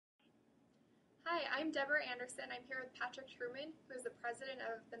Hi, I'm Deborah Anderson. I'm here with Patrick Truman, who is the president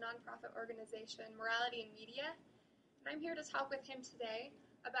of the nonprofit organization Morality in Media. And I'm here to talk with him today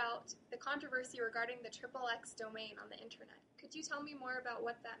about the controversy regarding the XXX domain on the internet. Could you tell me more about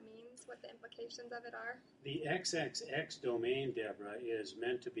what that means, what the implications of it are? The XXX domain, Deborah, is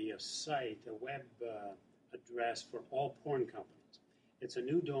meant to be a site, a web address for all porn companies. It's a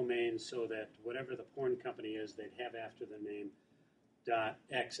new domain so that whatever the porn company is, they'd have after the name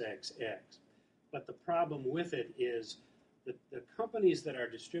 .xxx. But the problem with it is that the companies that are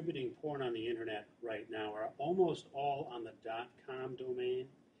distributing porn on the internet right now are almost all on the .com domain,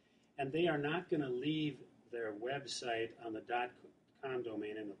 and they are not going to leave their website on the .com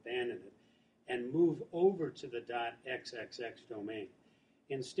domain and abandon it and move over to the .xxx domain.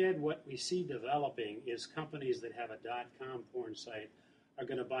 Instead, what we see developing is companies that have a .com porn site are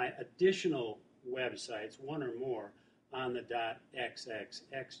going to buy additional websites, one or more, on the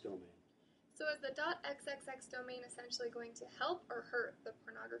 .xxx domain. So is the .xxx domain essentially going to help or hurt the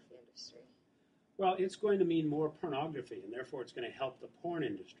pornography industry? Well, it's going to mean more pornography, and therefore it's going to help the porn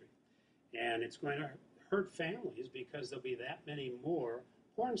industry. And it's going to hurt families because there'll be that many more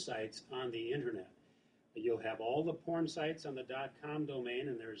porn sites on the internet. You'll have all the porn sites on the .com domain,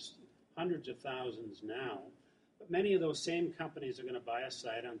 and there's hundreds of thousands now. But many of those same companies are going to buy a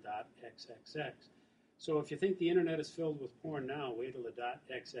site on .xxx. So if you think the internet is filled with porn now, wait till the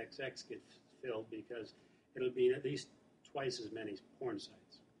 .xxx gets filled, because it'll be at least twice as many porn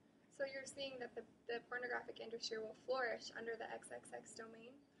sites. So you're seeing that the pornographic industry will flourish under the XXX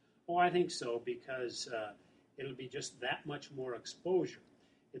domain? Oh, I think so, because it'll be just that much more exposure.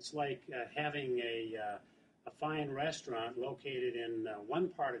 It's like having a fine restaurant located in one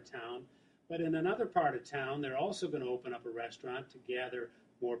part of town, but in another part of town, they're also going to open up a restaurant to gather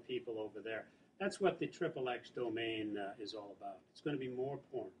more people over there. That's what the XXX domain is all about. It's going to be more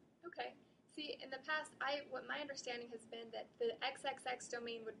porn. Okay. See, in the past, what my understanding has been that the XXX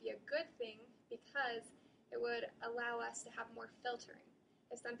domain would be a good thing because it would allow us to have more filtering.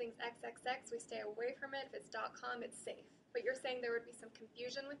 If something's XXX, we stay away from it. If it's .com, it's safe. But you're saying there would be some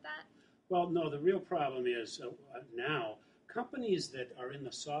confusion with that? Well, no, the real problem is now companies that are in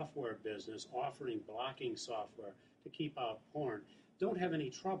the software business offering blocking software to keep out porn don't have any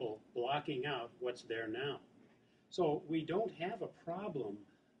trouble blocking out what's there now. So we don't have a problem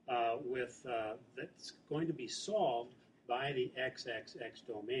that's going to be solved by the XXX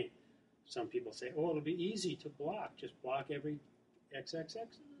domain. Some people say, oh, it'll be easy to block. Just block every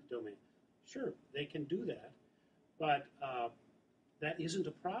XXX domain. Sure, they can do that, but that isn't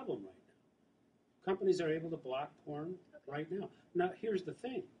a problem right now. Companies are able to block porn right now. Now, here's the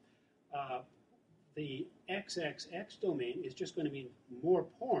thing. The XXX domain is just going to mean more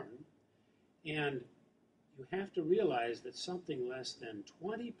porn, and you have to realize that something less than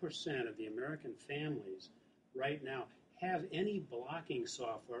 20% of the American families right now have any blocking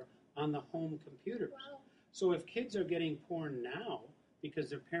software on the home computers. Wow. So if kids are getting porn now because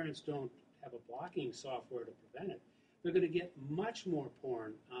their parents don't have a blocking software to prevent it, they're going to get much more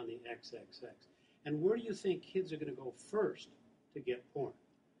porn on the XXX. And where do you think kids are going to go first to get porn?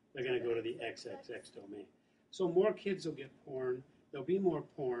 They're going to go to the XXX domain. So more kids will get porn, there'll be more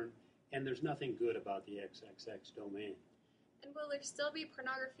porn, and there's nothing good about the XXX domain. And will there still be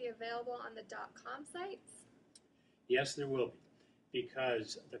pornography available on the .com sites? Yes, there will be,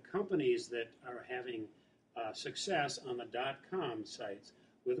 because the companies that are having success on the .com sites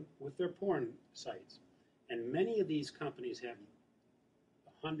with their porn sites, and many of these companies have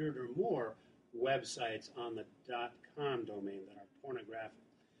 100 or more websites on the .com domain that are pornographic.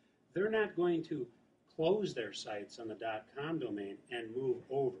 They're not going to close their sites on the .com domain and move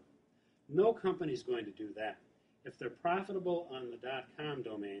over. No company is going to do that. If they're profitable on the .com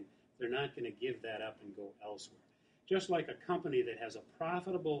domain, they're not going to give that up and go elsewhere. Just like a company that has a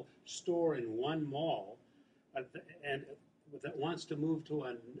profitable store in one mall and that wants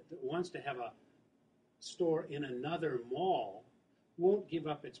to have a store in another mall won't give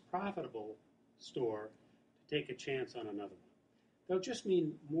up its profitable store to take a chance on another one. They'll just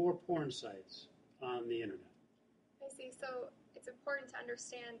mean more porn sites on the internet. I see. So it's important to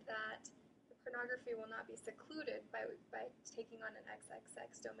understand that the pornography will not be secluded by taking on an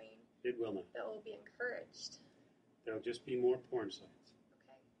XXX domain. It will not. That will be encouraged. There'll just be more porn sites.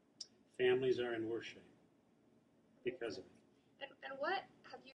 Okay. Families are in worse shape because of it. And what